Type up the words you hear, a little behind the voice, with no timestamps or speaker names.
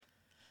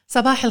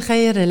صباح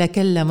الخير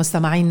لكل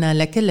مستمعينا،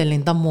 لكل اللي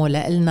انضموا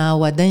لنا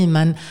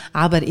ودايما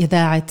عبر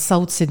إذاعة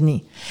صوت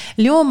سيدني.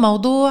 اليوم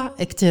موضوع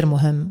كتير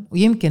مهم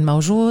ويمكن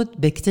موجود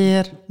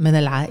بكتير من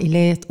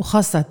العائلات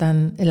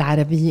وخاصة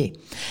العربية.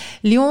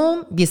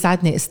 اليوم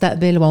بيسعدني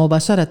استقبل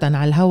ومباشرة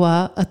على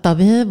الهواء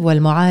الطبيب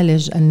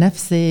والمعالج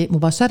النفسي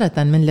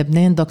مباشرة من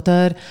لبنان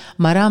دكتور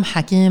مرام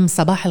حكيم.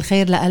 صباح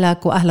الخير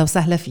لك وأهلا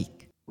وسهلا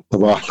فيك.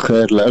 صباح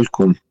الخير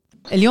لكم.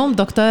 اليوم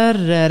دكتور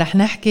رح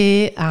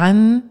نحكي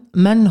عن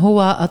من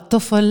هو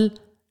الطفل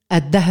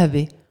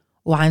الذهبي،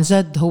 وعن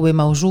جد هو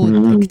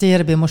موجود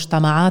كتير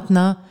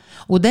بمجتمعاتنا،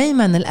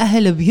 ودايما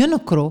الأهل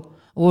بينكروا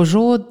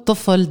وجود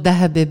طفل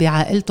ذهبي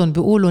بعائلتهم.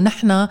 بيقولوا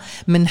نحن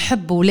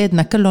منحب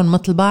أولادنا كلهم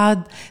مثل بعض،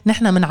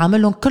 نحن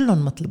منعاملهم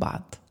كلهم مثل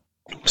بعض.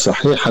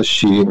 صحيح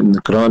هالشيء،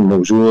 النكران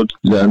موجود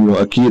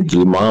لأنه أكيد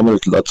معاملة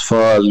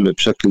الأطفال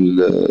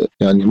بشكل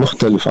يعني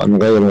مختلف عن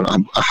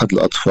غيرهم أحد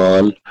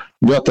الأطفال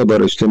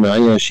بيعتبر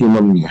اجتماعيا شيء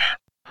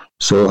ممنيح.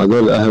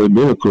 هذول الأهل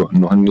بينكروا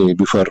إنه هني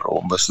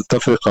بيفرقوا، بس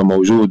التفرقة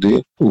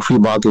موجودة، وفي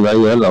بعض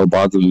العيال أو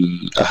بعض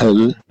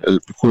الأهل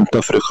بيكون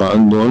تفرقة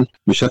عندهم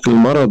بشكل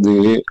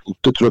مرضي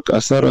وبتترك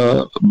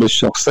أثرها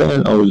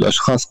بالشخصين أو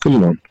الأشخاص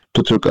كلهم.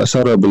 تترك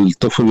أثرها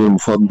بالطفل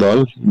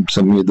المفضل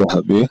بسميه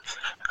ذهبي،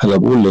 هلا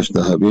بقول ليش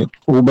ذهبي،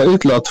 وبقية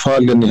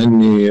الأطفال اللي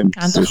هني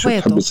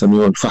بتحب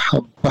تسميهم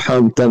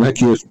فحم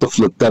تنكر،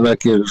 طفل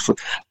التنكر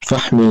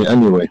فحمي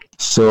anyway.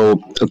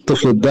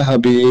 الطفل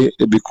الذهبي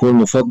بيكون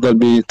مفضل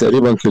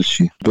بتقريبا كل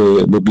شيء.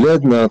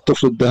 ببلادنا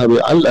الطفل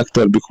الذهبي على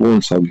الأكثر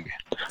بيكون صبي،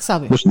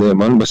 مش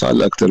دائما بس على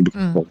الأكثر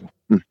بيكون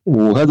صبي.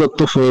 وهذا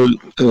الطفل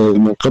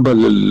من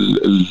قبل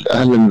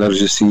الأهل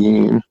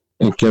النرجسيين،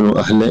 إن كانوا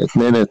أهل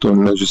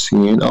اثنيناتهم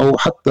نرجسيين أو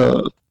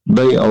حتى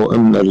بي أو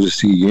أم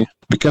نرجسية،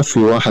 بكفي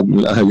واحد من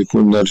الأهل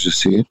يكون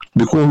نرجسي،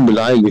 بيكون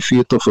بالعائلة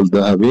فيه طفل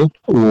ذهبي.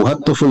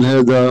 وهالطفل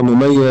هذا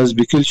مميز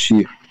بكل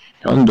شيء،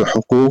 عنده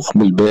حقوق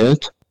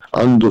بالبيت،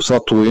 عنده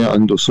سطوة،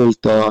 عنده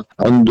سلطة،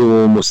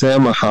 عنده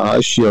مسامحة على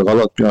أشياء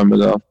غلط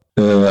بيعملها،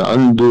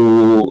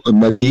 عنده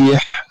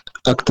مديح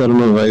أكتر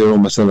من غيره.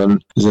 مثلا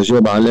إذا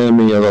جاب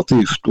علامة يا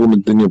لطيف تقوم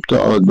الدنيا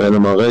بتقعد،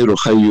 بينما غيره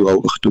خيه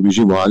أو أخته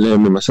بيجيبوا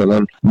علامة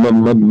مثلا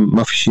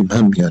ما في شيء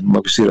مهم، يعني ما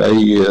بيصير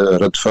أي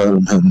رد فعل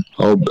مهم،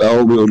 أو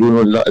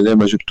بيقولوا له لا ليه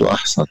ما جبته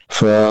أحسن.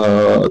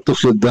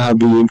 فالطفل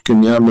الذهبي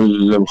يمكن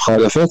يعمل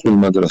مخالفات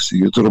بالمدرسة،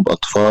 يضرب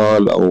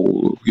أطفال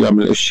أو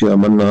يعمل أشياء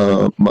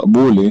منها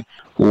مقبولة،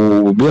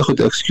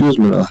 وبياخد اكسكيوز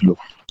من أهله،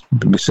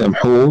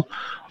 بيسامحوه،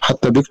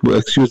 حتى بيكتبوا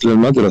اكسكيوز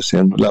للمدرسة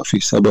يعني لا في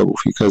سبب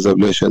وفي كذا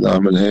وليش هذا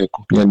عمل هيك،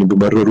 يعني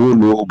بيبرروا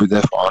له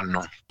وبيدافعوا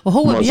عنه.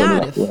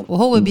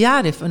 وهو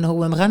بيعرف انه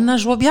هو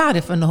مغنج،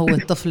 وبيعرف انه هو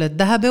الطفل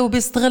الذهبي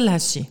وبيستغل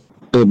هالشي.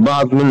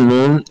 بعض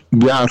منهم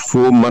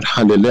بيعرفوا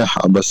مرحلة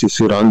لاحقة بس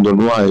يصير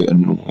عندهم وعي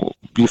انه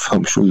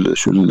بيفهم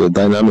شو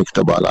الديناميك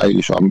تبع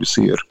العائلة شو عم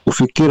بيصير.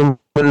 وفي كتير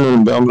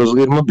منهم بعمر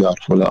صغير ما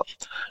بيعرفوا، لا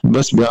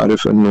بس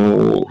بيعرف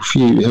انه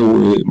في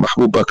هو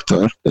محبوب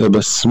اكتر،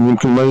 بس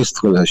ممكن ما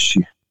يستغل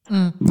هالشي.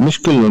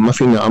 مش كلهم، ما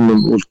فيني عم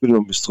نقول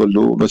كلهم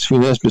بيستغلوا، بس في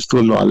ناس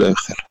بيستغلوا على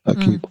الآخر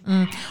أكيد.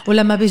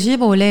 ولما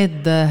بيجيبوا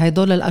أولاد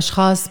هيدول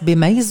الأشخاص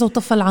بيميزوا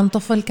طفل عن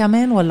طفل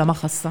كمان ولا ما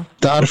خصة؟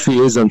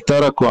 تعرفي إذا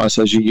تركوا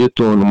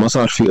عساجيتهم وما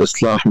صار في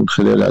إصلاح من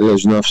خلال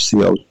علاج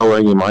نفسي أو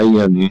توعية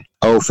معينة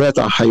أو فات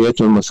على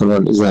حياتهم،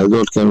 مثلا إذا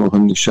هدول كانوا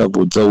هن شاب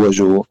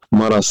وتزوجوا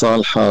مرة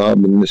صالحة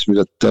بالنسبة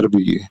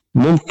للتربية،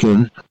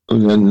 ممكن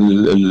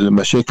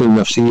المشاكل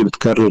النفسية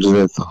بتكرر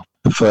ذاتها،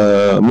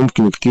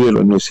 فممكن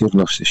كتير إنه يصير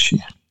نفس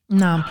الشيء.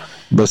 نعم،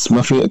 بس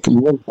ما في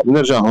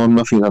نرجع هون،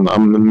 ما فينا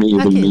نعمم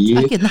 100%.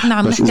 أكيد نحن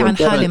عم نحكي عن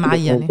حالة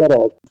معينة.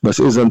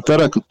 بس إذا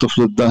ترك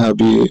الطفل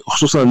الذهبي،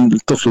 خصوصا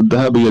الطفل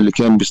الذهبي اللي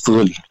كان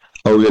بيستغل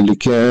أو اللي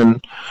كان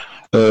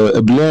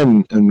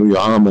قبلان إنه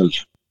يعامل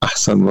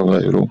أحسن من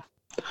غيره،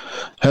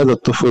 هذا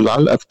الطفل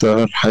على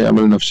الأكثر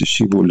حيعمل نفس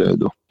الشيء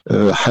بولاده.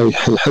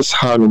 حيحس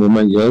حاله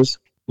مميز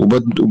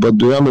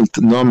وبده يعمل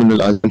نوع من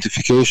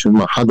الايدنتيفيكيشن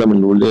مع حدا من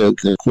الأولاد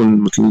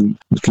ليكون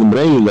مثل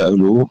مراية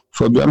له،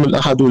 فبيعمل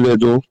أحد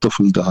أولاده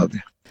طفل ذهبي.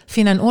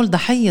 فينا نقول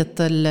ضحية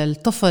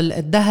الطفل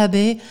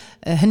الذهبي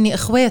هني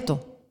إخواته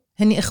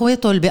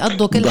اللي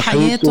بيقضوا كل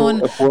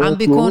حياتهم عم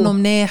بيكونوا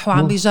منيح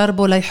وعم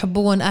بيجربوا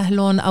ليحبوهم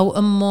أهلهم أو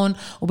أمهم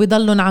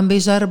وبيضلون عم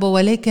بيجربوا،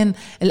 ولكن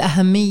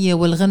الأهمية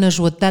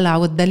والغنج والدلع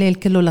والدليل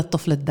كله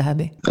للطفل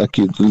الذهبي.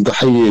 أكيد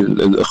الضحية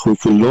الأخوة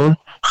كلهم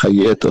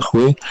خيات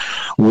أخوة،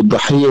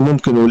 والضحية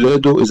ممكن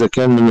أولاده إذا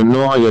كان من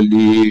النوع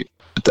يلي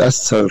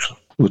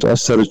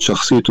وتأثرت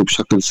شخصيته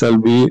بشكل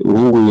سلبي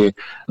وهو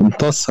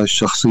امتص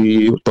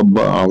هالشخصية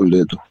وطبقها على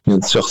أولاده، يعني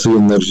الشخصية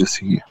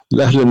النرجسية.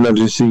 الأهل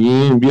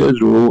النرجسيين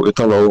بيقدروا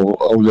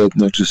يطلعوا أولاد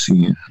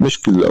نرجسيين،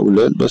 مش كل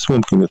الأولاد بس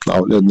ممكن يطلعوا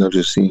أولاد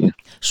نرجسيين.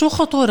 شو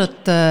خطورة،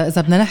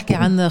 إذا بدنا نحكي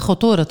عن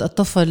خطورة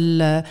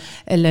الطفل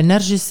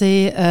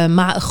النرجسي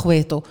مع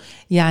إخواته؟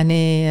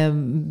 يعني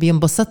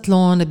بينبسط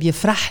لهم،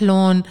 بيفرح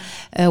لهم،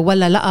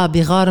 ولا لا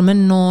بيغار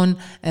منهم،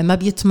 ما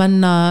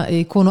بيتمنى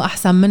يكونوا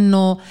أحسن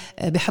منه،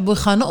 بيحبوا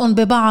يخانقهم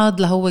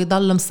ببعض لهو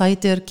يضل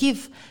مسيطر؟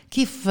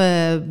 كيف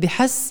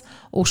بيحس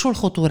وشو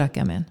الخطورة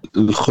كمان؟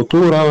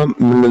 الخطورة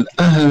من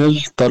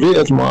الأهل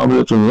طريقة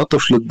معاملتهم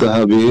للطفل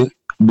الذهبي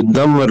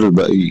بتدمر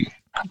البقية.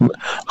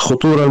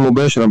 الخطورة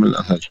المباشرة من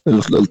الأهل،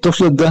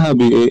 الطفل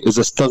الذهبي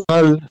إذا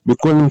استغل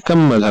بيكون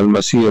مكمل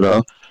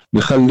هالمسيرة،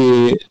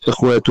 بيخلي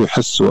إخواته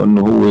يحسوا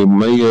أنه هو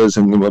مميز،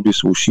 أنه ما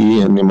بيسوي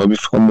شيء، أنه ما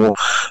بيفهموا،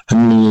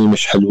 أنه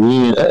مش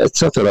حلوين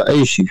اتسترا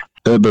أي شيء.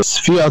 بس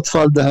في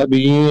أطفال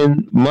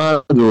ذهبيين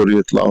ما دور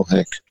يطلعوا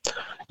هيك،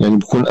 يعني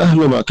بيكون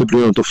أهله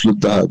معتبرينه طفل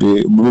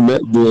الذهبي،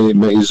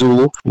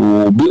 بيميزوه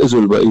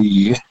وبيأذوا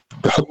البقية،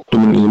 بيحطوا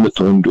من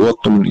قيمتهم،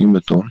 بيوطوا من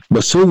قيمتهم.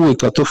 بس هو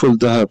كطفل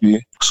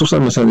ذهبي، خصوصا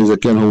مثلا إذا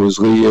كان هو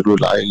صغير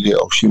والعائلة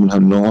أو شيء من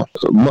هالنوع،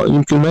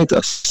 يمكن ما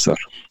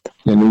يتأثر،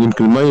 يعني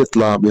يمكن ما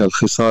يطلع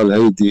بهالخصال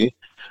هيدي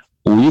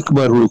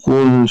ويكبر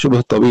ويكون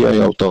شبه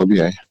طبيعي أو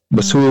طبيعي.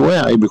 بس هو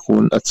واعي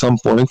بيكون at some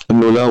point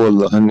انه لا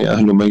والله هني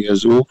اهله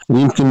ميزوه،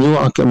 ويمكن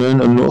يوعى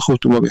كمان انه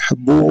اخوته ما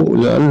بيحبوه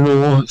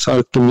لانه صار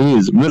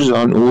التمييز.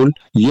 بنرجع نقول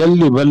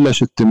يلي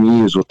بلش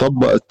التمييز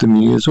وطبق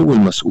التمييز هو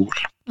المسؤول.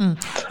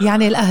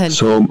 يعني الاهل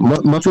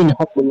ما فيني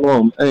احط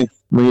اللوم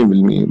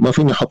 100%، ما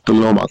فيني احط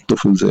اللوم على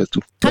الطفل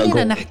ذاته.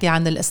 خلينا نحكي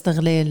عن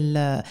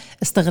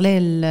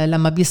الاستغلال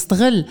لما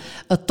بيستغل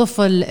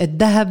الطفل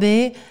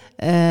الذهبي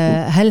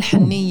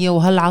هالحنية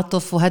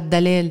وهالعطف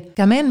وهالدلال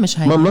كمان مش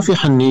هاي. ما في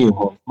حنية،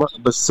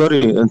 بس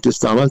سوري انت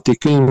استعملتي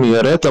كلمة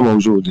يا ريتها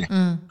موجودة.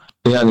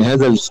 يعني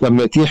هذا اللي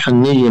سميتيه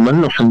حنية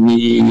منه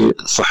حنية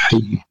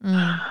صحية.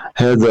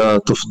 هذا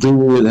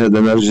تفضيل، هذا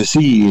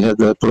نرجسية،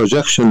 هذا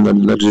بروجكشن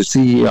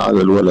النرجسية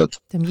على الولد.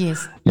 تمييز.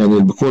 يعني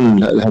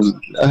بيكون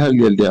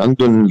الأهل اللي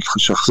عندهم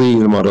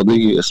الشخصية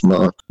المرضية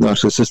اسمها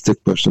narcissistic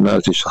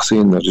personality،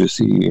 الشخصية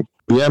النرجسية،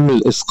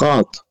 بيعمل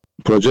إسقاط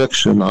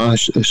بروجكشن على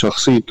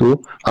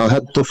شخصيته على هذا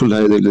الطفل،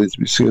 هذا اللي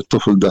بيصير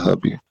طفل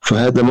ذهبي.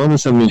 فهذا ما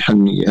بنسميه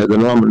حنية، هذا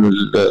نوع من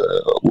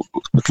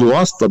مثل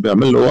واسطة،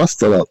 بيعمل له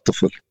واسطة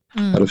للطفل.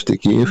 عرفتي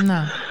كيف؟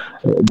 نعم.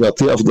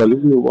 بيعطيه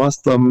أفضلية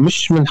واسطة،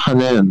 مش من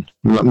حنان،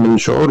 من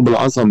شعور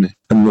بالعظمة،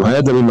 إنه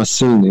هذا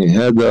بيمثلني،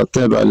 هذا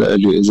تابع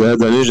لإلي، إذا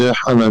هذا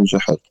نجح أنا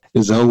نجحت،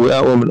 إذا هو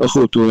أقوى من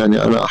أخوته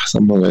يعني أنا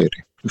أحسن من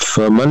غيري.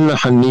 فمنا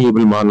حنية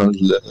بالمعنى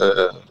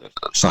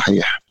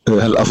صحيح،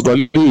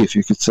 هالأفضلية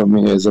فيك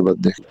تسميها إذا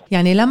بدك.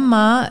 يعني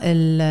لما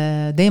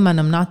دايما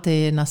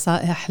بنعطي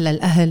نصائح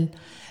للأهل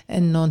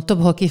انه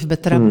انتبهوا كيف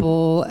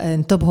بتربوا،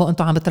 انتبهوا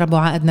انتوا عم بتربوا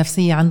عقد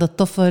نفسية عند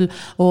الطفل،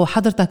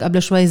 وحضرتك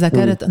قبل شوي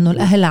ذكرت انه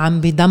الاهل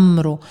عم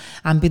بيدمروا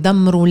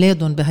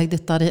اولادهم بهيدي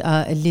الطريقة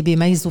اللي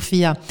بيميزوا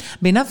فيها.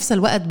 بنفس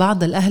الوقت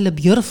بعض الاهل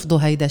بيرفضوا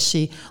هيدا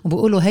الشيء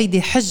وبيقولوا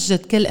هيدي حجة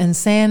كل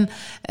انسان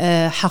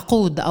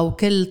حقود، او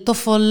كل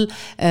طفل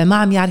ما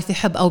عم يعرف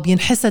يحب او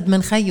بينحسد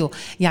من خيه،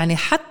 يعني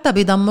حتى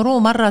بيدمروه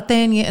مرة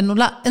تانية انه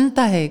لا انت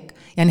هيك،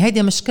 يعني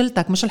هيدي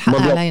مشكلتك مش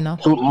الحق علينا.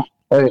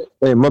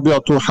 اي ما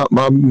بيعطوه حق،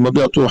 ما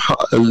بيعطوه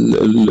حق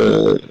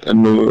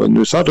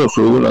انه يصرخ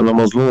ويقول انا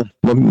مظلوم،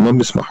 ما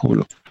بيسمحوا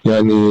له.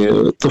 يعني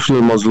الطفل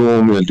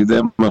المظلوم اللي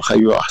دائما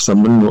خيه احسن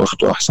منه،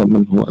 اخته احسن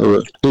منه،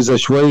 اذا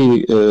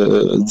شوي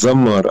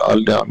تذمر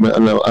قال لي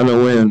انا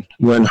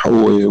وين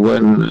حقوقي،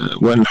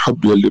 وين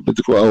الحب اللي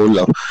بدكوا،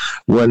 او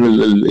وين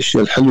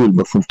الاشياء الحلوه اللي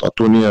بدكم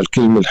تعطوني،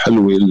 الكلمه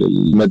الحلوه،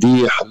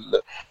 المديح،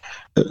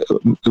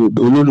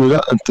 بيقولوا له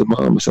لا انت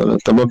ما مثلا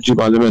انت ما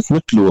بتجيب علامات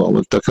مثله، او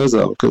انت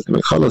كذا او كذا،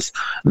 خلص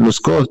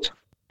نسكت.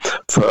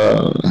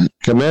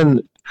 فكمان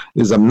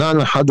اذا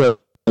منعنا حدا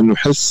انه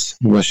يحس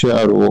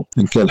بمشاعره،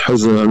 ان كان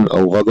حزن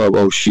او غضب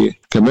او شيء،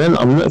 كمان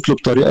عم نقتله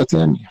بطريقه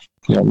ثانيه.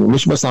 يعني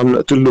مش بس عم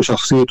نقتل له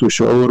شخصيته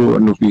وشعوره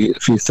انه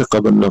في ثقه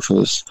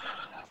بالنفس.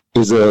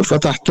 اذا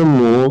فتح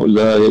تمه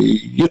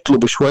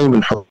ليطلب شوي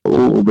من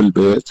حقوقه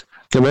بالبيت،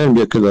 كمان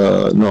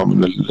بياكلها نوع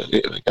من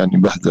يعني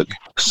بهدله.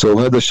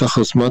 هذا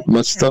الشخص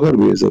ما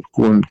تستغربي اذا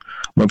بكون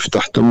ما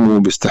بيفتح تمه،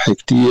 بيستحي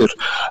كتير،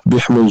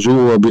 بيحمل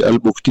جوا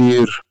بقلبه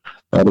كتير.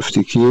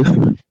 عرفتي كيف؟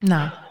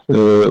 نعم.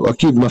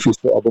 واكيد ما في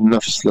ثقه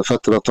بالنفس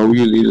لفتره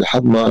طويله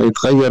لحد ما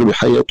يتغير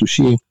بحياته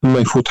شيء، اما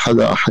يفوت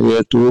حدا على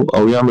حياته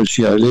او يعمل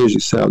شيء علاج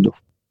يساعده.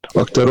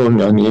 واكثرهم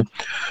يعني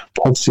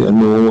بحسي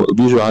انه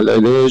بيجوا على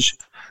العلاج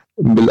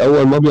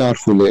بالأول ما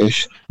بيعرفوا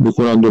ليش،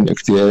 بيكون عندهم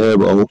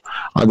اكتئاب أو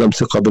عدم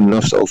ثقة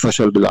بالنفس أو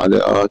فشل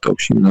بالعلاقات أو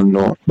شيء من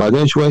هالنوع.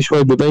 بعدين شوي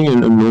شوي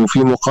ببين إنه في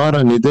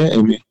مقارنة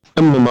دائمة،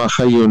 إما مع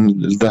خيهم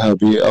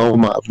الذهبي أو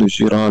مع ابن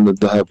الجيران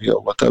الذهبي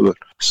أو whatever.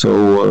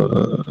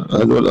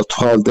 هذول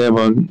الأطفال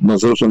دائما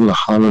نظرتهم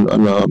لحالهم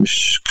أنا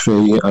مش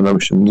كفاية، أنا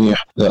مش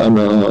منيح،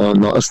 أنا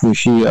ناقصني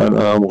شيء،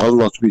 أنا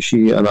مغلط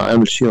بشيء، أنا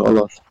عامل شيء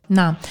غلط.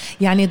 نعم.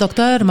 يعني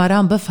دكتور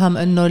مرام بفهم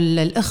انه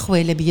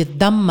الاخوة اللي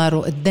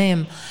بيتدمروا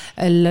قدام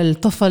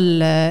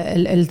الطفل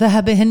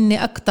الذهبي هن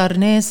اكتر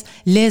ناس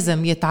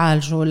لازم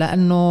يتعالجوا،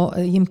 لانه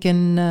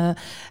يمكن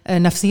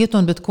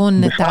نفسيتهم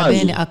بتكون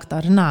تعبانة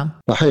اكتر. نعم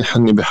صحيح،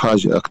 هن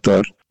بحاجة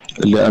اكتر،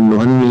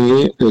 لانه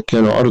هن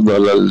كانوا عرضة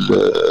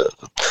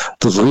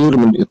للتصغير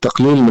من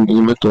التقليل من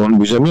قيمتهم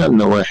بجميع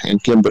النواحي، ان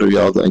كان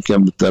بالرياضة، ان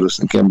كان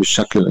بالدرس، ان كان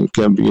بالشكل، ان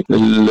كان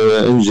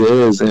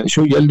بالانجاز، يعني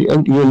شو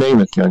يلي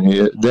ينيمت.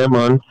 يعني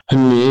دائما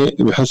هن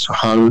بحسوا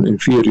حالهم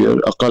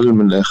انفيريور، اقل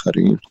من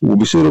الاخرين،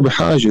 وبيصيروا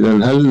بحاجة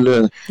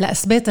لان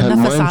لأثبات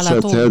النفس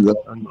على طول. هذا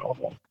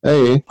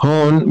اي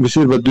هون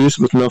بصير بده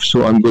يثبت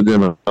نفسه عن good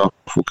enough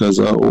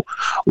وكذا،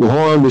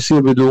 وهون بصير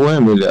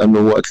بدوامه، لانه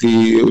وقت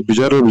اللي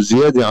بجرب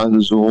الزياده عن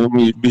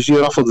اللزوم بيجي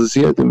رفض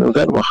الزياده من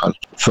غير محل.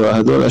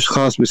 فهدول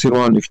الاشخاص بصير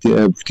معهم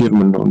اكتئاب، كثير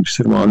منهم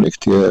بصير معهم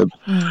اكتئاب،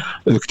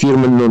 كثير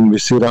منهم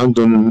بصير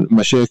عندهم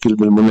مشاكل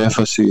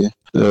بالمنافسه،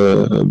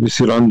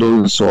 بيصير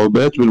عندهم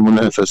صعوبات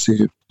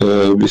بالمنافسة،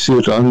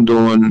 بيصير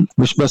عندهم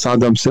مش بس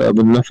عدم ثقة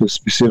بالنفس،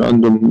 بيصير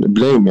عندهم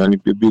بليم،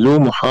 يعني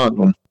بيلوموا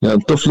حالهم.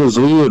 يعني طفل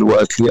صغير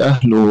وقت اللي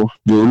أهله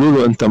بيقولوا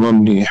له أنت ما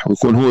منيح،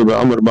 ويكون هو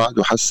بعمر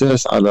بعده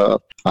حساس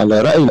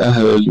على رأي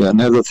الأهل،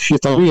 يعني هذا شيء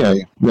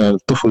طبيعي. يعني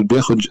الطفل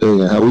بياخد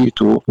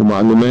هويته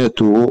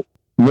ومعلوماته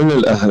من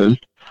الأهل،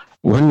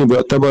 وهن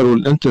بيعتبروا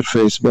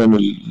الانترفيس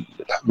بين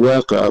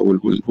الواقع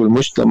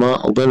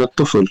والمجتمع وبين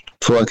الطفل.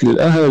 فوقت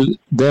الأهل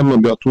دائما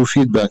بيعطوه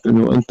فيدباك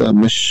إنه أنت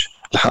مش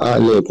الحق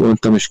عليك،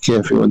 وأنت مش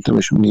كافي، وأنت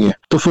مش منيح،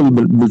 الطفل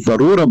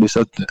بالضرورة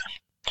بيصدق.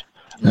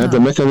 هذا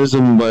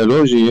ميكانيزم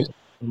بيولوجي،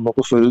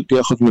 الطفل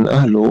ياخذ من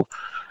أهله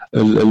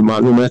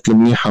المعلومات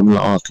المنيحة من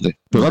العاطلة،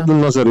 بغض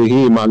النظر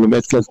هي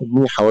معلومات كانت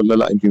منيحة ولا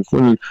لا. يمكن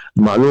يكون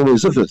المعلومة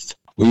زفت،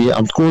 وهي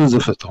عم تكون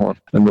زفت هون،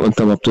 انه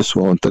انت ما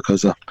بتسوى وانت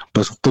كذا،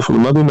 بس الطفل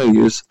ما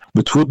بيميز،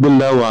 بتفوت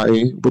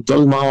باللاوعي،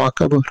 بتضل معه على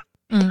كبر،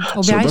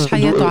 وبيعيش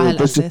حياته على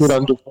بس يصير هالأساس.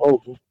 عنده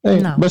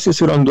صعوبة. بس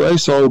يصير عنده اي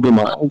صعوبة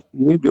مع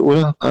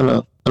بيقول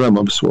انا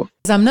ما بسوى.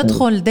 إذا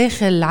بندخل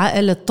داخل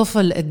عقل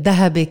الطفل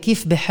الذهبي،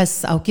 كيف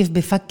بحس أو كيف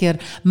بفكر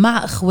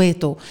مع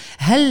إخواته؟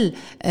 هل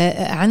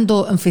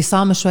عنده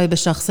انفصام شوي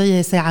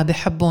بالشخصية، ساعة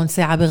بحبهم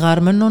ساعة بغار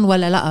منهم،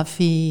 ولا لا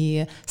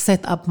في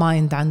set up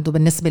mind عنده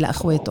بالنسبة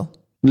لأخواته؟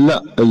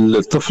 لا،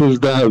 الطفل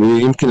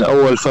الذهبي يمكن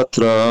أول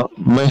فترة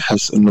ما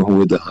يحس إنه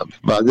هو ذهبي،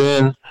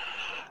 بعدين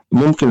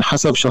ممكن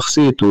حسب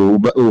شخصيته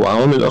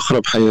وعوامل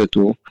أخرى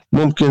بحياته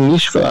ممكن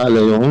يشفق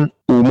عليهم،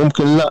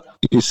 وممكن لا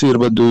يصير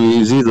بده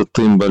يزيد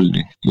الطين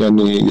بلي،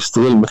 يعني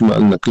يستغل مثل ما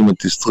قلنا كلمة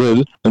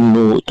يستغل،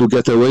 إنه to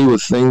get away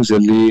with things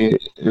اللي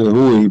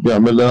هو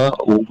بيعملها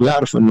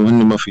وبيعرف إنه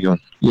هن ما فيهم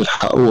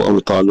يلحقوه أو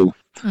يطالوه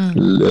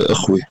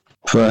الأخوة.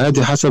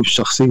 فهذه حسب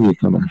الشخصية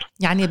كمان،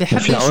 يعني بيحب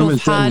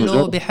يشوف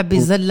حاله، بيحب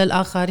يذل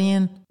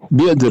الآخرين،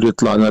 بيقدر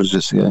يطلع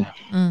نرجسي يعني.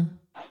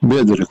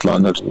 بيقدر يطلع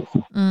نرجسي،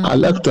 على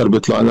الأكثر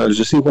بيطلع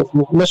نرجسي،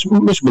 بس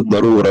مش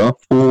بالضرورة،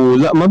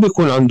 ولا ما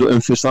بيكون عنده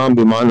انفصام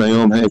بمعنى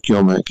يوم هيك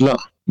يوم هيك، لا.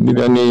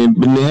 يعني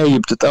بالنهاية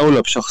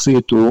بتتأولى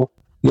بشخصيته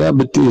يا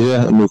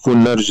باتجاه إنه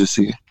يكون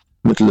نرجسي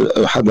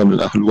مثل حدا من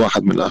الأهل،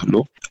 واحد من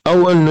أهله،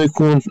 أو إنه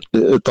يكون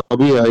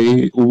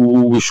طبيعي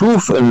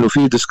ويشوف إنه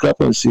في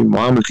discrepancy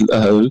معاملة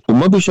الأهل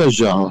وما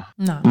بيشجعه.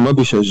 ما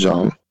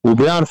بيشجعه،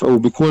 وبيعرف أو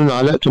بيكون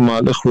علاقته مع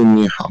الأخوة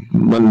منيحة،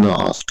 منا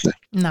عاطلة.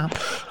 نعم.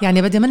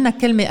 يعني بدي منك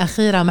كلمة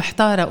أخيرة،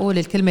 محتارة أقول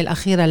الكلمة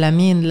الأخيرة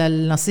لمين،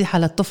 للنصيحة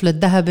للطفل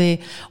الذهبي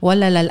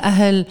ولا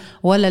للأهل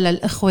ولا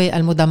للإخوة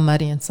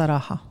المدمرين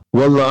صراحة؟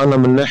 والله أنا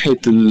من ناحية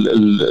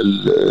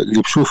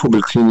اللي بشوفه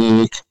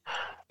بالكلينيك،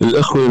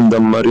 الأخوة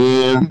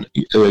المدمرين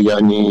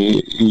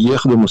يعني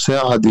ياخدوا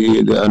مساعدة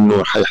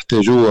لأنه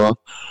حيحتاجوها،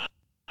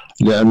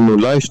 لأنه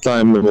لايف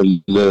تايم من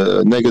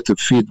النيجاتيف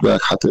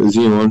فيدباك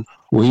حتأذيهم،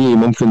 وهي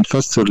ممكن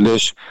تفسر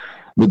ليش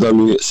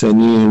بضلوا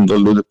يأسانين،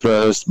 بضلوا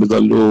ديبريس،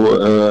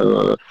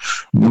 بضلوا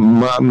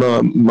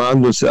ما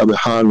عندهم ثقة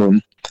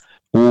بحالهم.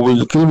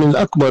 والكلمة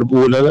الأكبر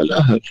بقولها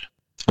للأهل،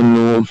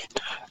 إنه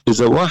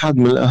إذا واحد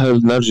من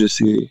الأهل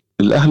نرجسي،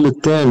 الأهل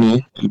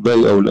الثاني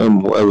البي أو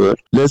الأم whoever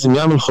لازم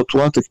يعمل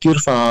خطوات كتير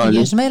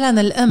فعالة.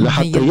 إجمالا الأم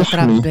هي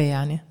بتربي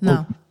يعني.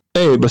 نعم.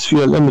 ايه، بس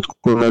فيها الام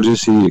تكون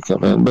نرجسية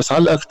كمان، بس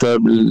على الأكثر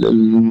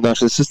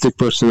النارسيستيك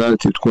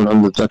بيرسوناليتي تكون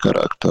عند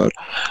الذكر أكثر.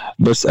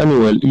 بس anyway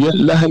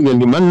الأهل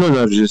اللي منه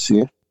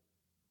نرجسي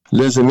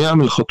لازم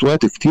يعمل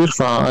خطوات كتير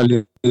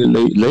فعالة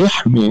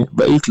ليحمي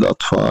بقية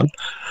الأطفال،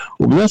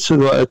 وبنفس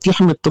الوقت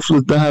يحمي الطفل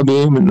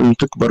الذهبي من أنه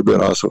تكبر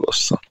براسه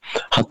القصة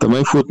حتى ما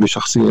يفوت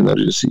بشخصية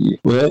نرجسية.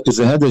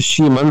 وإذا هذا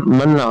الشيء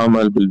من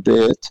عمل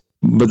بالبيت،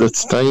 بدها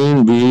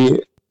تستعين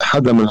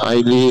بحدا من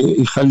العائلة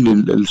يخلي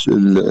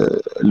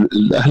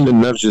الأهل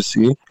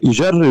النرجسي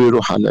يجرب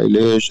يروح على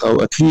العلاج،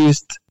 أو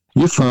أتليست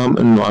يفهم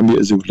أنه عم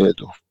يأذي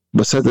ولاده.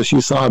 بس هذا شيء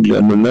صعب،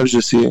 لأنه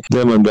النرجسي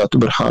دائما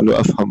بيعتبر حاله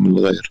أفهم من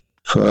الغير،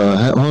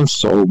 فهون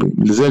الصعوبة.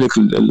 لذلك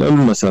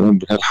الأم مثلا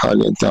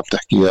بهالحالة أنت عم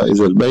تحكيها،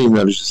 إذا البي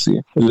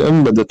نرجسي،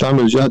 الأم بدها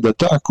تعمل جهدها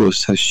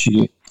تعكس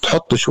هالشيء،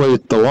 تحط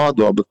شوية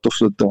تواضع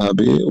بالطفل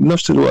الذهبي،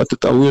 وبنفس الوقت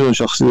تقويهم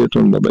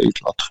شخصيتهم لبقية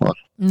الأطفال.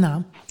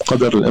 نعم.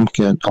 قدر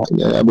الإمكان،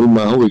 يعني قبل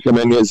ما هو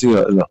كمان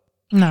يأذيها لها.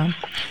 نعم.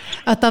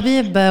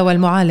 الطبيب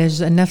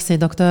والمعالج النفسي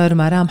دكتور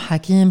مرام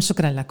حكيم،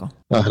 شكرا لكم.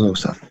 أهلا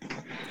وسهلا.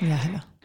 يا هلا.